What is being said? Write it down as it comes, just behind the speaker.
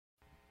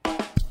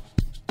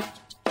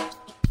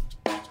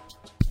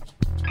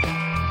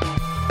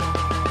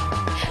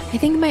I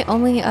think my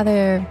only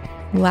other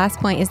last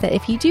point is that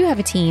if you do have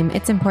a team,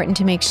 it's important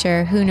to make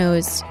sure who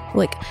knows,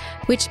 like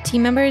which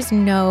team members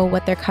know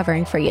what they're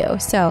covering for you.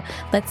 So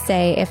let's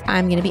say if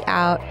I'm going to be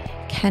out,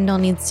 Kendall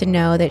needs to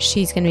know that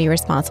she's going to be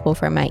responsible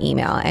for my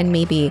email. And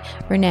maybe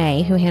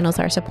Renee, who handles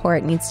our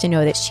support, needs to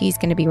know that she's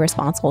going to be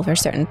responsible for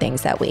certain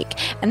things that week.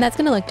 And that's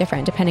going to look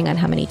different depending on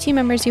how many team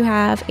members you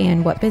have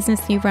and what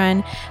business you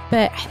run.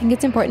 But I think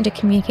it's important to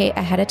communicate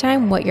ahead of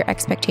time what your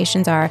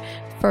expectations are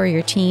for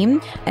your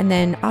team, and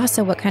then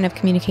also what kind of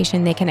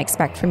communication they can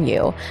expect from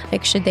you.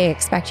 Like, should they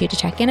expect you to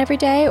check in every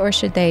day, or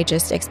should they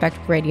just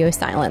expect radio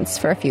silence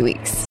for a few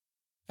weeks?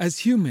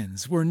 As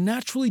humans, we're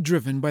naturally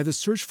driven by the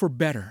search for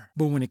better.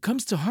 But when it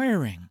comes to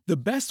hiring, the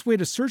best way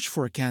to search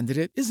for a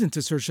candidate isn't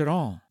to search at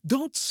all.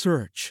 Don't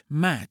search,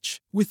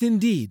 match with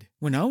Indeed.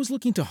 When I was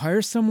looking to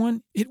hire someone,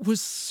 it was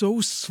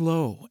so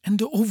slow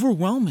and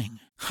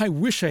overwhelming. I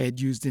wish I had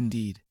used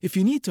Indeed. If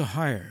you need to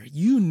hire,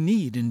 you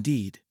need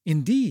Indeed.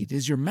 Indeed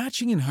is your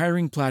matching and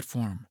hiring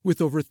platform with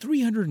over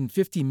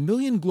 350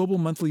 million global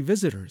monthly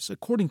visitors,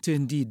 according to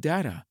Indeed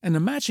data, and a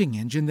matching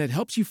engine that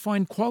helps you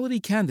find quality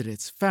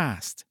candidates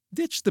fast.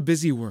 Ditch the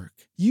busy work.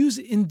 Use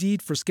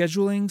Indeed for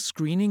scheduling,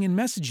 screening, and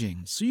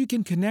messaging so you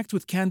can connect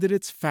with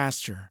candidates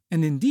faster.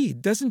 And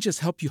Indeed doesn't just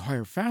help you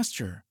hire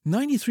faster.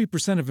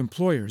 93% of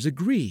employers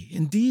agree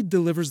Indeed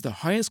delivers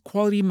the highest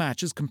quality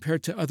matches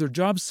compared to other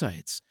job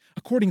sites,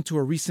 according to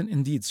a recent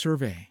Indeed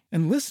survey.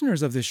 And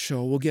listeners of this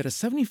show will get a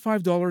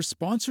 $75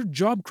 sponsored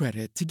job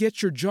credit to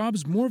get your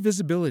jobs more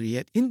visibility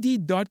at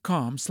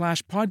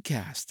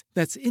Indeed.com/podcast.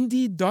 That's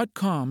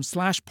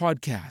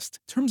Indeed.com/podcast.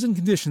 Terms and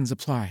conditions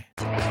apply.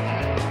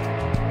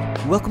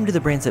 Welcome to the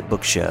Brands That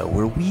Book Show,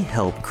 where we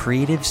help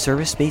creative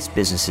service-based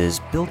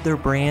businesses build their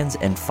brands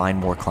and find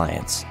more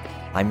clients.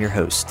 I'm your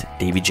host,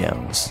 Davey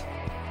Jones.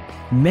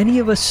 Many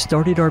of us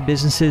started our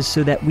businesses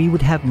so that we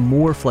would have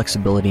more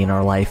flexibility in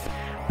our life,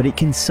 but it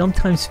can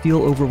sometimes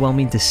feel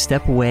overwhelming to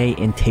step away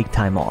and take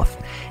time off.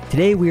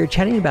 Today, we are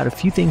chatting about a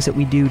few things that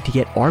we do to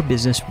get our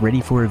business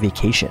ready for a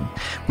vacation.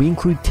 We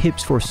include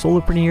tips for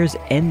solopreneurs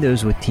and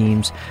those with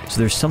teams, so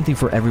there's something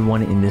for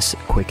everyone in this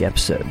quick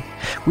episode.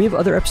 We have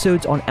other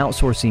episodes on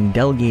outsourcing,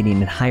 delegating,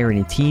 and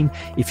hiring a team.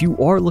 If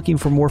you are looking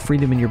for more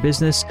freedom in your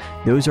business,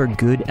 those are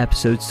good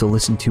episodes to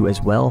listen to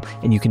as well,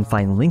 and you can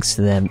find links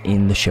to them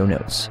in the show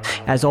notes.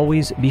 As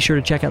always, be sure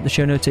to check out the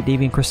show notes at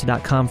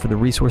daveyandkrista.com for the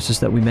resources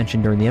that we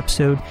mentioned during the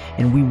episode,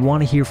 and we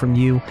want to hear from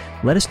you.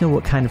 Let us know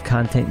what kind of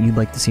content you'd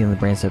like to see on the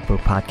Brands That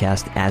Book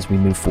podcast as we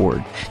move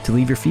forward. To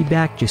leave your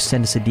feedback, just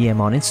send us a DM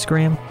on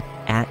Instagram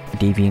at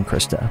Davey and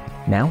Krista.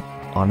 Now,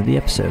 on to the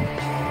episode.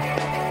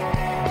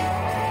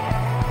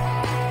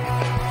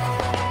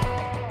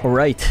 All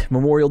right,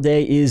 Memorial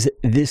Day is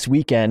this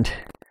weekend,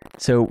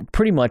 so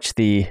pretty much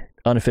the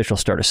unofficial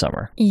start of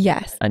summer.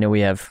 Yes. I know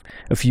we have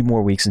a few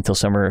more weeks until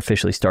summer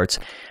officially starts,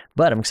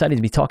 but I'm excited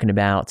to be talking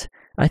about,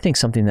 I think,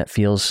 something that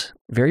feels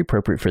very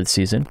appropriate for the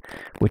season,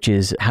 which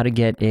is how to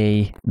get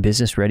a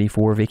business ready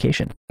for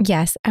vacation.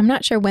 Yes. I'm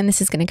not sure when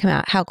this is going to come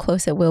out, how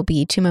close it will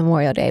be to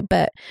Memorial Day,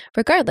 but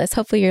regardless,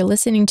 hopefully you're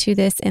listening to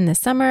this in the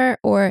summer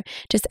or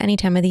just any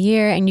time of the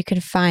year, and you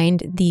can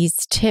find these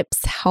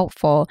tips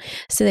helpful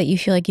so that you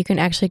feel like you can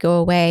actually go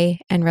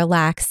away and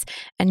relax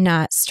and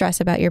not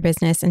stress about your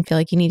business and feel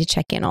like you need to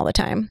check in all the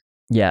time.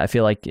 Yeah, I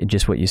feel like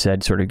just what you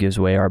said sort of gives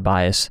away our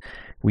bias.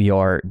 We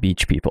are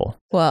beach people.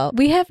 Well,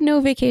 we have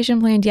no vacation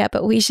planned yet,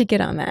 but we should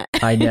get on that.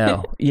 I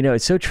know.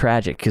 It's so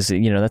tragic because,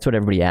 that's what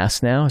everybody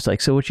asks now. It's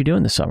like, so what you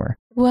doing this summer?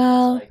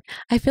 Well,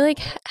 I feel like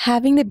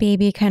having the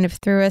baby kind of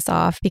threw us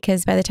off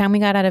because by the time we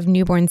got out of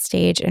newborn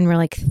stage and we're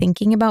like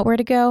thinking about where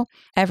to go,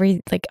 all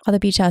the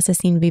beach houses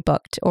seem to be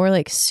booked or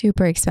like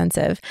super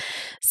expensive.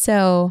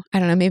 So I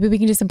don't know, maybe we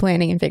can do some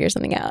planning and figure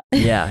something out.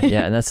 Yeah.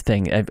 And that's the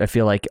thing. I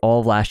feel like all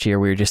of last year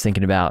we were just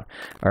thinking about,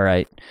 all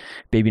right,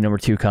 baby number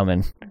 2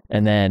 coming.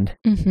 And then,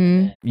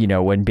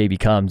 when baby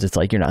comes, it's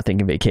like, you're not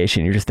thinking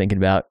vacation. You're just thinking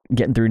about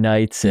getting through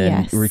nights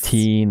and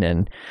routine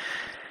and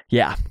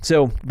yeah.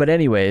 So, but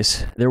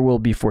anyways, there will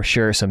be for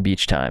sure some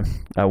beach time.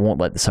 I won't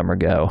let the summer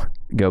go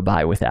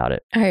by without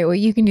it. All right. Well,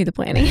 you can do the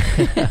planning.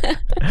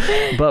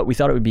 But we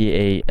thought it would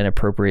be an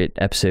appropriate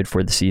episode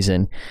for the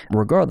season,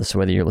 regardless of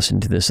whether you're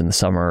listening to this in the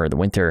summer or the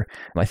winter.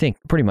 I think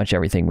pretty much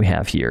everything we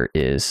have here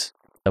is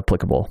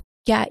applicable.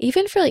 Yeah,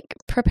 even for like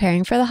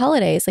preparing for the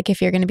holidays, like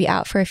if you're going to be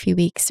out for a few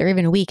weeks or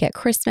even a week at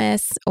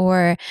Christmas,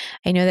 or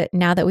I know that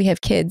now that we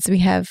have kids, we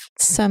have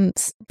some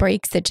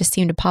breaks that just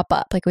seem to pop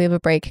up. Like we have a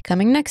break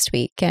coming next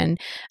week and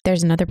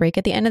there's another break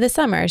at the end of the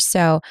summer.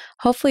 So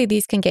hopefully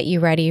these can get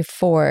you ready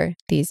for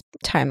this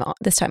time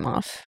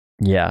off.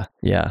 Yeah.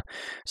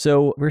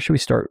 So where should we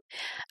start?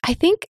 I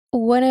think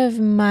one of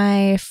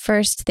my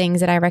first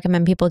things that I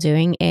recommend people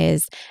doing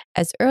is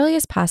as early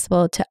as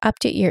possible to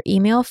update your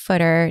email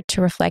footer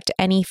to reflect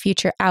any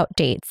future out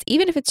dates,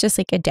 even if it's just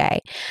like a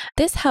day.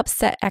 This helps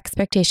set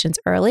expectations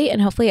early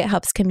and hopefully it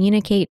helps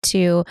communicate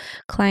to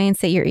clients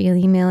that you're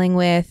emailing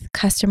with,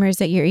 customers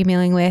that you're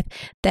emailing with,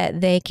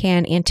 that they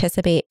can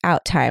anticipate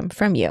out time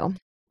from you.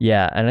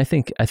 Yeah, and I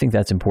think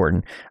that's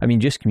important. I mean,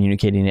 just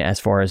communicating it as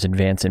far as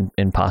advanced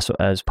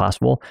as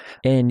possible.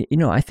 And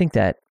I think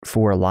that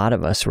for a lot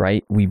of us,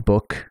 right, we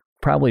book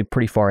probably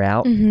pretty far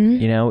out,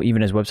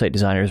 even as website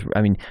designers.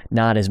 I mean,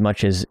 not as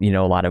much as, a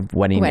lot of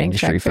wedding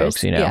industry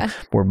folks,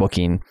 we're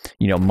booking,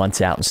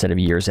 months out instead of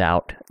years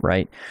out,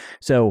 right?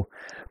 So,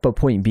 but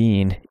point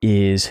being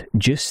is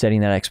just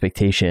setting that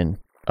expectation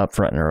up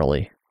front and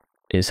early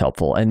is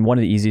helpful. And one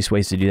of the easiest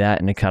ways to do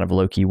that in a kind of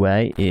low-key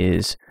way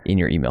is in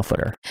your email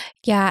footer.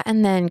 Yeah.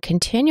 And then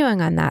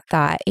continuing on that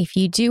thought, if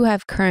you do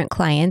have current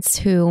clients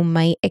who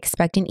might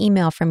expect an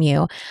email from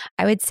you,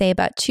 I would say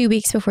about 2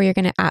 weeks before you're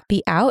going to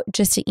be out,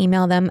 just to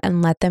email them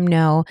and let them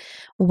know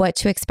what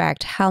to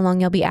expect, how long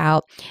you'll be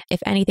out, if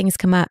anything's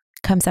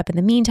comes up in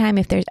the meantime,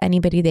 if there's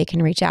anybody they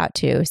can reach out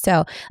to.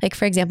 So like,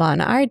 for example,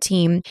 on our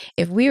team,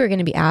 if we were going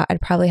to be out,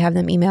 I'd probably have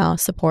them email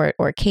support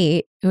or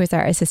Kate, who is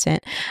our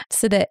assistant,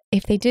 so that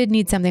if they did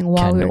need something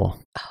while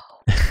Kendall.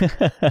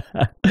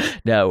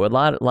 No, a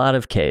lot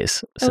of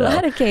case. So, a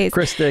lot of case.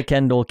 Krista,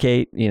 Kendall,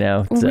 Kate,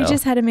 So. We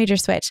just had a major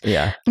switch.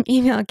 Yeah.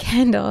 Email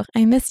Kendall.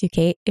 I miss you,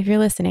 Kate, if you're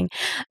listening,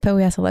 but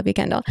we also love you,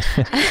 Kendall.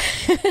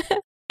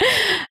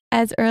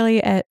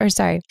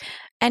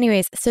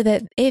 Anyways, so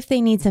that if they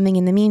need something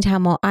in the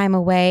meantime while I'm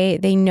away,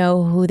 they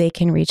know who they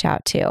can reach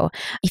out to.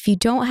 If you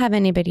don't have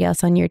anybody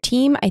else on your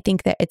team, I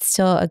think that it's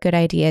still a good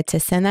idea to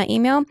send that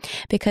email,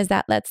 because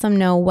that lets them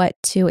know what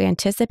to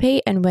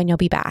anticipate and when you'll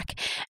be back.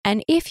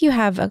 And if you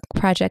have a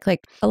project,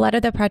 like a lot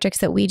of the projects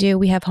that we do,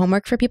 we have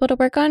homework for people to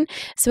work on.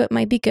 So it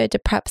might be good to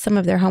prep some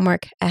of their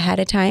homework ahead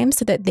of time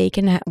so that they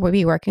can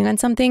be working on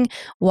something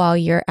while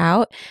you're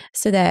out,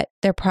 so that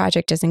their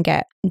project doesn't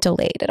get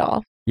delayed at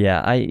all.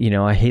 Yeah,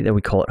 I hate that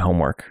we call it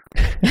homework.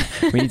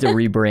 We need to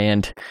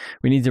rebrand.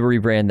 We need to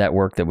rebrand that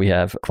work that we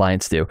have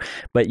clients do.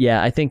 But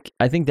yeah, I think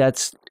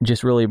that's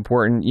just really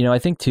important. I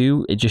think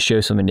too, it just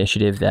shows some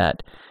initiative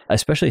that,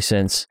 especially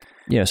since,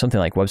 something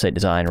like website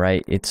design,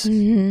 right? It's,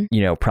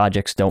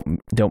 projects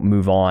don't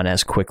move on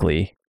as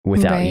quickly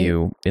without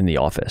you in the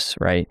office,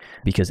 right?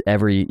 Because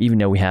even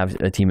though we have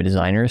a team of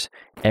designers,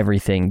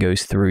 everything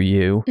goes through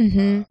you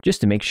just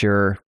to make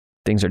sure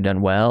things are done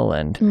well.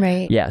 And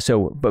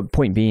but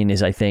point being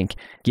is, I think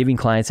giving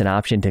clients an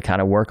option to kind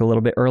of work a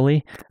little bit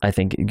early, I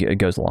think it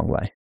goes a long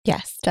way.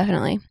 Yes,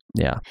 definitely.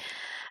 Yeah.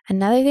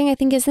 Another thing I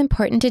think is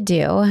important to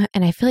do,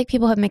 and I feel like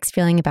people have mixed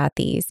feeling about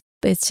these,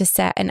 is to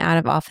set an out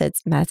of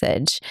office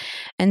message.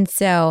 And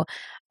so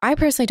I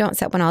personally don't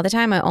set one all the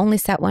time. I only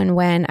set one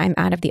when I'm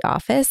out of the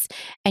office.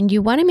 And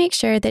you want to make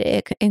sure that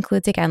it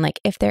includes, again, like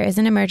if there is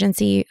an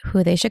emergency,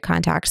 who they should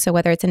contact. So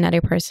whether it's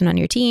another person on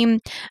your team,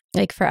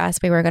 like for us,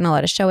 we work on a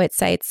lot of Showit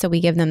sites. So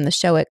we give them the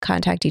Showit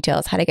contact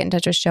details, how to get in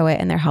touch with Showit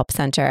and their help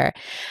center.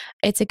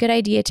 It's a good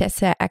idea to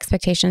set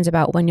expectations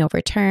about when you'll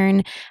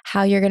return,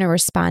 how you're going to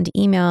respond to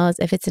emails,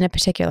 if it's in a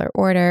particular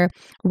order,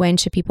 when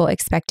should people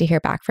expect to hear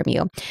back from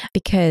you?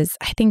 Because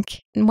I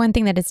think one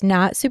thing that is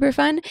not super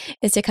fun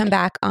is to come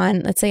back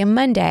on, let's say, a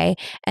Monday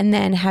and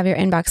then have your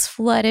inbox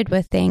flooded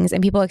with things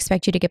and people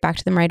expect you to get back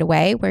to them right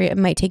away, where it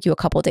might take you a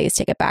couple of days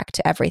to get back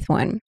to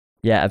everyone.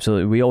 Yeah,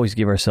 absolutely. We always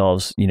give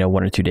ourselves, 1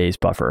 or 2 days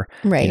buffer.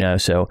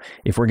 Right. So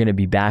if we're going to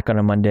be back on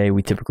a Monday,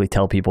 we typically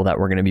tell people that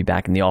we're going to be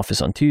back in the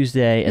office on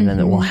Tuesday, and then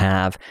that we'll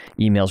have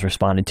emails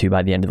responded to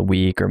by the end of the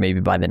week, or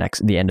maybe by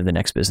the end of the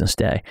next business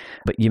day.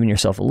 But giving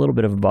yourself a little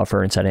bit of a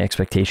buffer and setting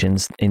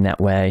expectations in that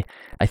way,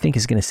 I think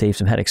is going to save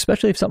some headaches,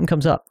 especially if something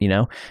comes up.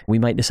 We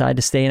might decide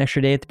to stay an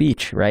extra day at the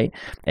beach, right?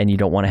 And you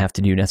don't want to have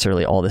to do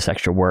necessarily all this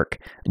extra work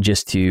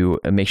just to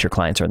make sure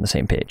clients are on the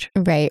same page.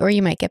 Right. Or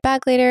you might get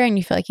back later and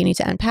you feel like you need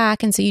to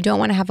unpack. And so you don't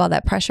want to have all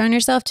that pressure on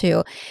yourself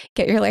to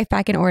get your life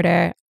back in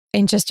order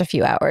in just a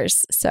few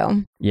hours.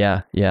 So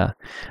yeah.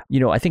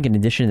 I think in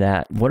addition to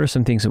that, what are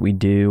some things that we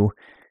do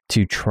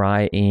to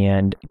try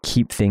and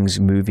keep things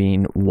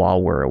moving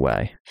while we're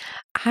away?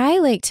 I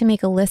like to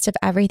make a list of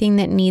everything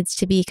that needs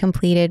to be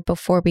completed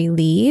before we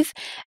leave,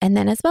 and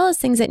then as well as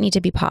things that need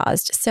to be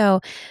paused. So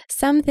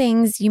some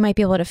things you might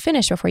be able to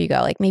finish before you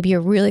go. Like maybe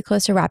you're really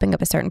close to wrapping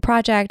up a certain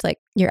project, like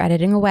you're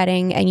editing a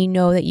wedding and you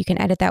know that you can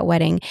edit that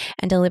wedding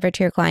and deliver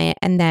to your client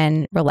and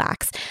then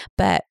relax.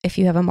 But if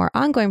you have a more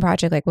ongoing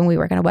project, like when we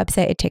work on a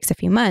website, it takes a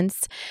few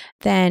months,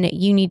 then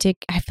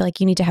I feel like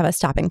you need to have a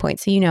stopping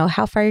point. So you know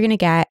how far you're going to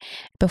get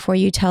before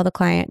you tell the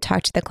client,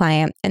 talk to the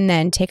client, and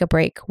then take a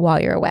break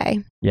while you're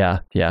away. Yeah,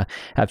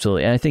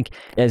 absolutely. And I think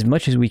as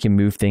much as we can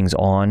move things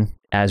on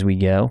as we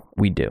go,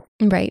 we do.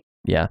 Right.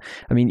 Yeah.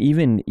 I mean,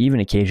 even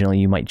occasionally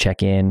you might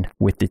check in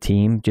with the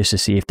team just to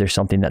see if there's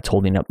something that's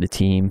holding up the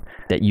team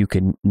that you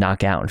could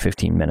knock out in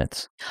 15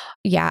 minutes.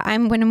 Yeah.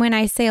 When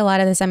I say a lot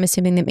of this, I'm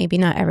assuming that maybe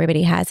not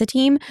everybody has a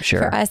team.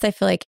 Sure. For us, I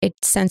feel like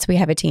since we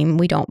have a team,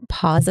 we don't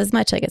pause as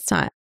much. Like it's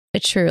not a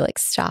true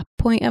stop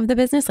point of the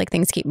business. Like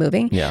things keep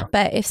moving. Yeah.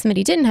 But if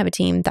somebody didn't have a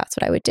team, that's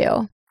what I would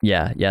do.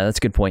 Yeah, that's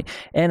a good point.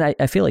 And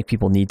I feel like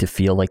people need to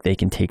feel like they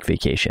can take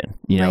vacation,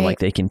 right. Like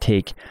they can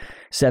take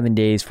 7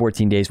 days,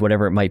 14 days,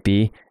 whatever it might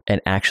be,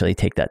 and actually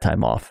take that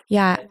time off.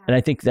 Yeah. And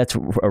I think that's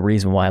a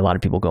reason why a lot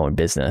of people go in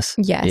business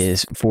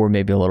is for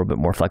maybe a little bit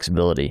more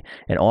flexibility.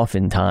 And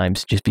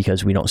oftentimes, just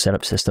because we don't set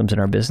up systems in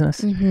our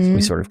business,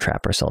 we sort of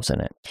trap ourselves in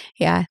it.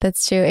 Yeah,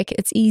 that's true.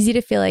 It's easy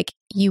to feel like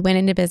you went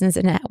into business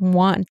and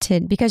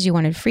because you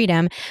wanted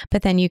freedom,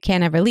 but then you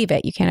can't ever leave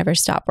it. You can't ever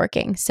stop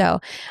working. So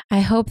I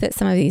hope that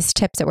some of these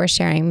tips that we're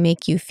sharing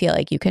make you feel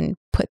like you can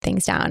put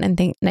things down and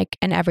think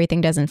and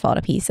everything doesn't fall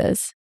to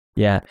pieces.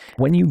 Yeah.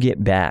 When you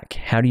get back,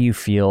 how do you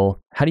feel?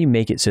 How do you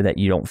make it so that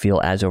you don't feel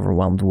as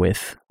overwhelmed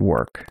with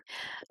work?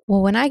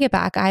 Well, when I get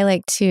back, I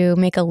like to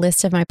make a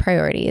list of my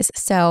priorities.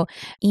 So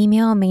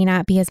email may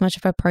not be as much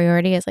of a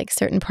priority as like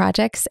certain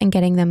projects and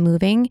getting them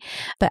moving,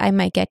 but I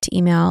might get to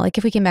email, like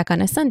if we came back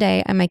on a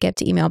Sunday, I might get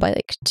to email by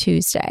like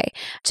Tuesday,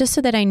 just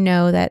so that I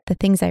know that the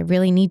things I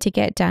really need to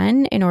get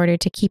done in order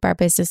to keep our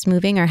business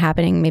moving are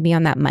happening maybe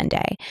on that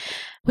Monday.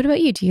 What about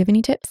you? Do you have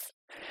any tips?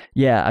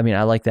 Yeah, I mean,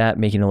 I like that,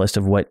 making a list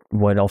of what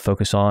I'll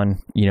focus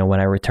on, when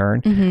I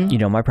return.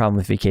 My problem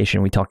with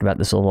vacation, we talked about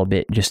this a little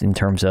bit just in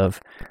terms of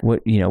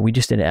what, we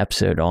just did an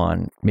episode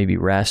on maybe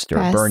rest or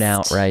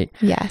burnout, right?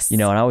 Yes.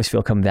 And I always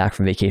feel coming back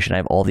from vacation, I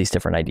have all these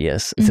different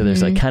ideas. So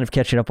there's like kind of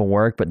catching up on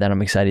work, but then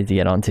I'm excited to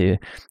get onto,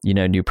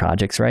 new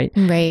projects, right?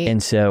 Right.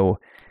 And so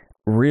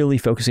really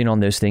focusing on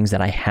those things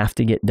that I have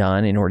to get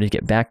done in order to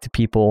get back to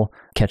people,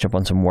 catch up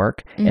on some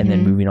work, and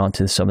then moving on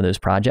to some of those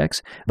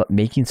projects, but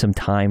making some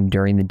time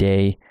during the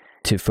day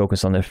to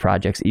focus on those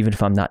projects, even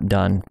if I'm not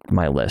done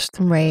my list.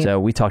 Right. So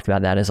we talked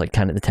about that as like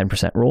kind of the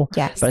 10% rule.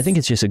 Yes. But I think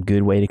it's just a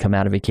good way to come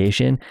out of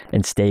vacation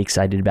and stay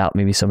excited about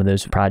maybe some of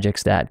those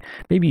projects that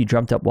maybe you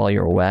dreamt up while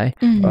you're away,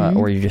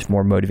 or you're just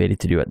more motivated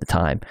to do at the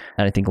time.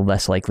 And I think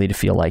less likely to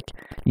feel like,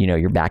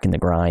 you're back in the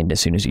grind as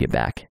soon as you get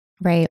back.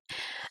 Right.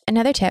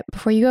 Another tip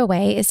before you go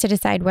away is to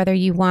decide whether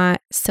you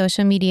want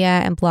social media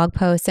and blog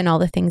posts and all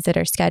the things that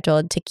are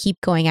scheduled to keep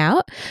going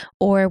out,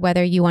 or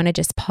whether you want to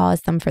just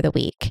pause them for the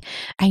week.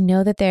 I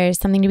know that there's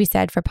something to be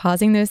said for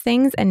pausing those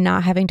things and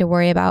not having to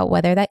worry about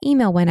whether that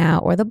email went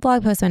out or the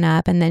blog post went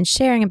up and then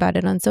sharing about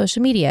it on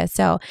social media.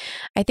 So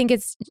I think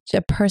it's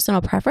a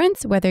personal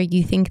preference whether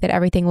you think that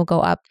everything will go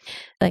up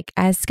like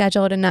as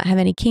scheduled and not have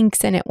any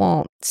kinks and it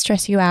won't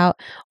stress you out,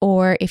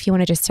 or if you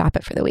want to just stop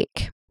it for the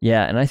week.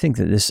 Yeah. And I think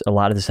that a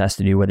lot of this has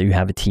to do whether you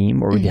have a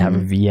team or whether you have a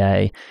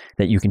VA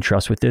that you can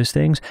trust with those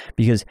things,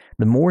 because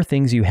the more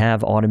things you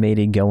have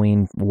automated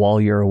going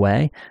while you're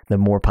away, the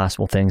more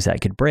possible things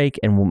that could break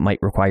and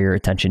might require your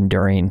attention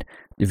during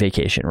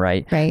vacation,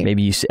 right? Right.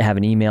 Maybe you have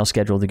an email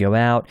scheduled to go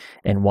out,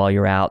 and while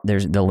you're out,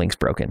 the link's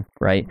broken,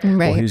 right?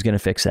 Well, who's going to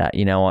fix that?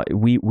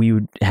 We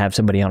would have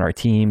somebody on our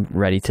team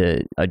ready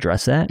to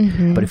address that.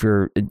 But if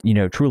you're,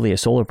 truly a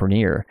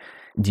solopreneur,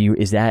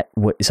 is that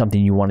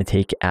something you want to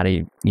take out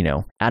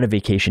of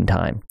vacation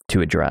time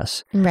to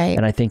address? Right.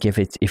 And I think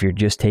if you're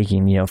just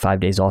taking, 5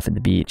 days off at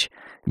the beach,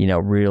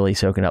 really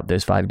soaking up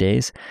those 5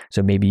 days.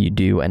 So maybe you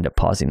do end up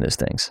pausing those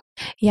things.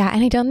 Yeah.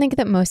 And I don't think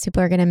that most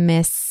people are going to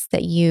miss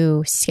that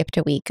you skipped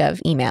a week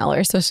of email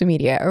or social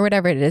media or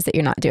whatever it is that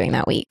you're not doing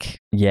that week.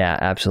 Yeah,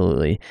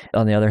 absolutely.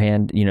 On the other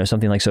hand,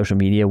 something like social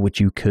media, which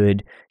you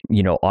could,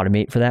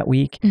 automate for that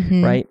week,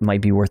 right?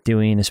 Might be worth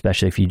doing,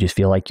 especially if you just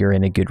feel like you're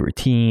in a good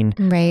routine,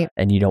 right?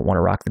 And you don't want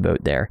to rock the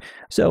boat there.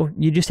 So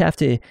you just have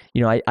to,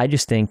 I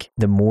just think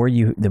the more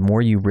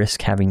you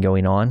risk having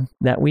going on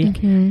that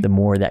week, the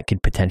more that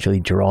could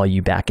potentially draw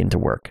you back into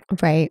work.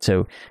 Right.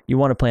 So you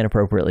want to plan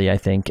appropriately, I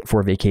think,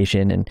 for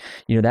vacation. And,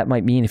 that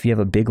might mean if you have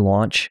a big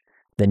launch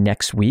the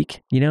next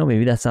week,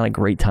 maybe that's not a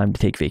great time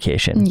to take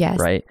vacation. Yes,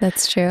 right?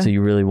 That's true. So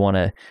you really want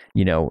to,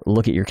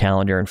 look at your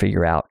calendar and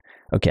figure out,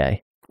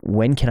 okay,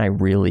 when can I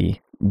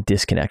really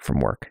disconnect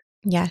from work?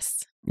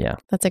 Yes. Yeah.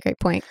 That's a great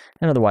point.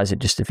 And otherwise it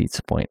just defeats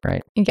the point,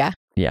 right? Yeah.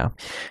 Yeah.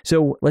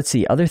 So let's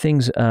see, other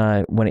things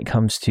when it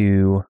comes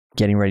to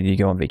getting ready to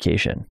go on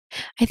vacation.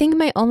 I think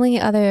my only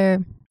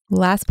other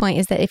last point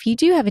is that if you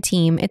do have a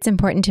team, it's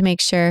important to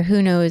make sure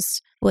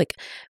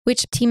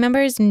which team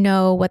members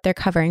know what they're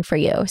covering for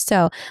you.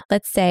 So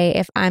let's say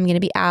if I'm going to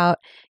be out,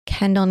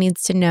 Kendall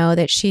needs to know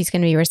that she's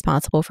going to be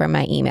responsible for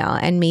my email.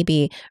 And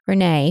maybe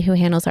Renee, who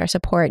handles our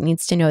support,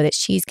 needs to know that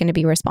she's going to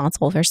be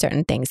responsible for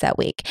certain things that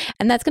week.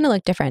 And that's going to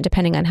look different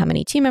depending on how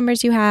many team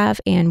members you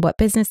have and what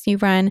business you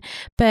run.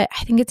 But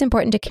I think it's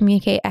important to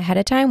communicate ahead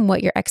of time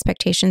what your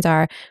expectations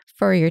are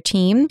for your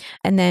team,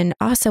 and then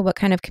also what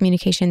kind of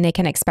communication they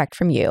can expect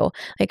from you.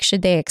 Like,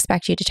 should they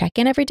expect you to check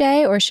in every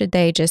day, or should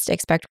they just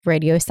expect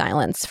radio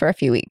silence for a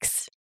few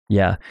weeks?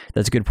 Yeah,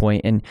 that's a good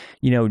point. And,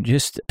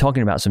 just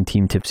talking about some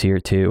team tips here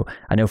too.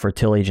 I know for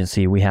Till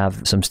Agency, we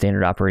have some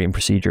standard operating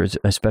procedures,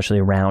 especially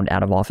around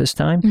out of office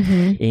time.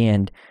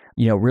 And,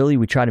 really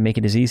we try to make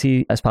it as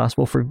easy as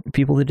possible for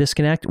people to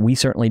disconnect. We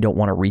certainly don't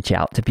want to reach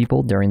out to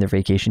people during their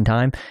vacation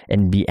time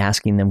and be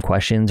asking them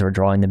questions or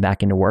drawing them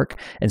back into work.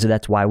 And so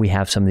that's why we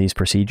have some of these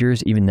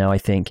procedures, even though I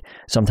think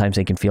sometimes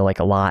they can feel like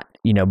a lot,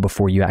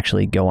 before you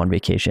actually go on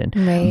vacation.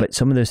 Right. But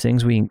some of those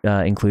things we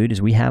include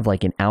is we have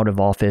like an out of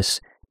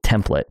office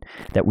template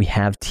that we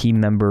have team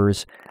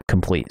members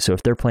complete. So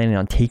if they're planning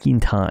on taking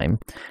time,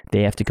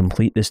 they have to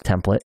complete this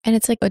template. And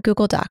it's like a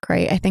Google Doc,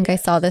 right? I think I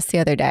saw this the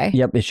other day.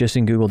 Yep, it's just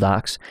in Google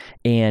Docs.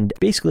 And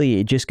basically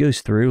it just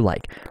goes through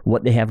like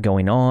what they have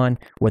going on,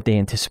 what they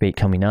anticipate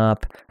coming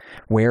up,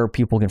 where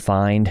people can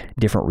find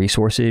different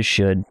resources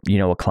should,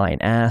 a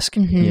client ask,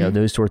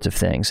 those sorts of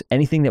things.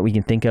 Anything that we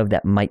can think of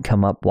that might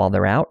come up while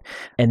they're out.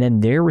 And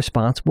then they're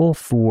responsible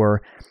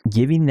for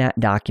giving that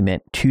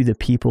document to the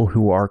people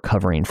who are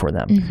covering for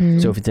them.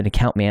 So if it's an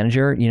account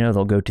manager,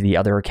 they'll go to the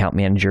other account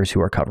managers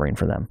who are covering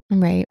for them.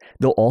 Right.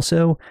 They'll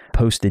also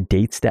post the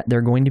dates that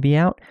they're going to be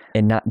out,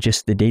 and not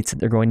just the dates that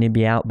they're going to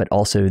be out, but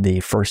also the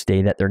first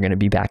day that they're going to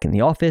be back in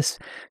the office.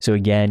 So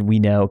again, we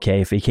know,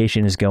 okay, if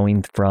vacation is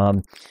going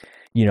from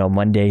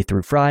Monday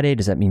through Friday,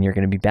 does that mean you're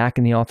going to be back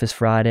in the office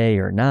Friday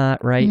or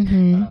not, right?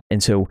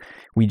 And so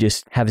we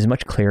just have as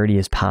much clarity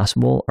as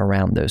possible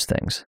around those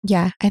things.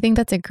 Yeah, I think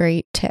that's a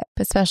great tip,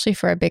 especially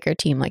for a bigger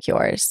team like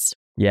yours.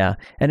 Yeah.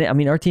 And I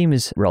mean, our team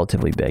is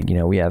relatively big.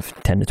 We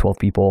have 10 to 12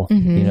 people,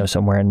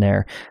 somewhere in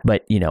there.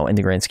 But, in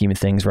the grand scheme of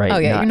things, right? Oh,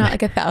 yeah. You're not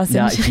like 1,000.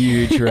 Not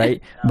huge,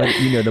 right? But,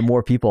 the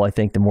more people, I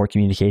think, the more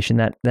communication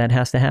that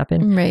has to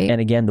happen. Right. And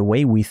again, the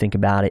way we think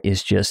about it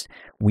is just,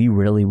 we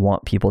really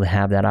want people to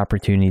have that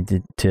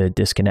opportunity to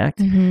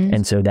disconnect.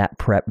 And so that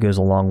prep goes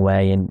a long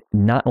way in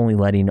not only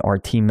letting our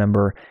team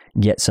member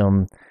get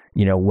some,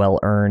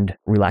 well-earned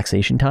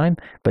relaxation time,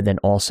 but then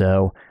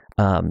also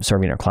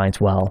serving our clients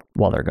well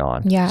while they're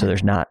gone. Yeah. So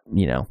there's not,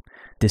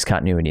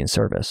 discontinuity in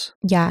service.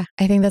 Yeah.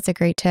 I think that's a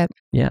great tip.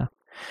 Yeah.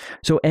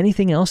 So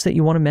anything else that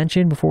you want to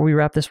mention before we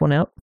wrap this one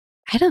out?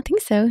 I don't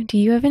think so. Do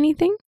you have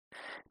anything?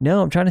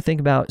 No, I'm trying to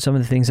think about some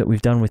of the things that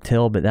we've done with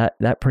Till, but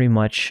that pretty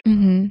much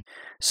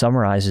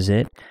summarizes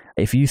it.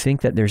 If you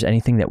think that there's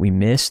anything that we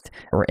missed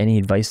or any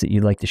advice that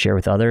you'd like to share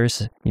with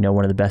others,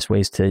 one of the best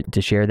ways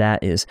to share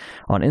that is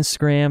on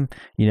Instagram.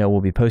 We'll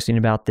be posting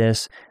about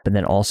this, but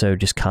then also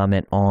just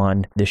comment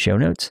on the show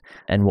notes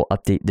and we'll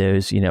update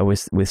those,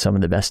 with some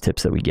of the best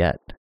tips that we get.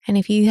 And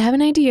if you have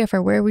an idea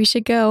for where we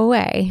should go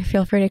away,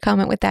 feel free to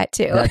comment with that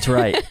too. That's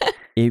right.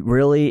 It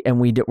really,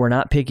 and we're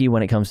not picky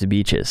when it comes to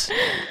beaches.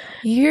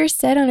 You're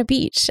set on a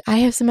beach. I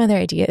have some other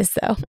ideas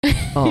though.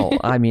 Oh,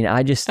 I mean,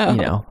 I just,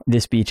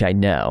 this beach I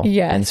know.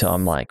 Yes. And so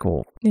I'm like,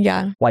 well,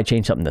 why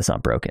change something that's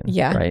not broken?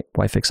 Yeah. Right?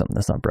 Why fix something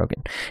that's not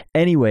broken?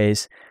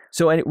 Anyways,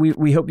 so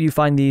we hope you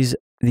find these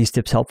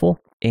tips helpful.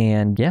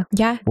 And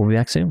yeah, we'll be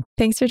back soon.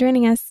 Thanks for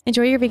joining us.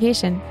 Enjoy your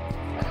vacation.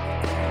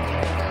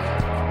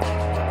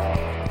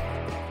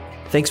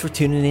 Thanks for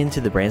tuning in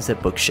to the Brands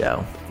That Book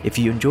Show. If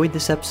you enjoyed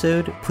this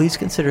episode, please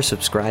consider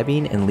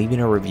subscribing and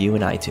leaving a review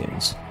in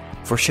iTunes.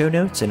 For show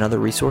notes and other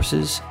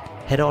resources,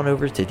 head on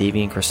over to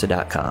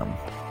daveyandkrista.com.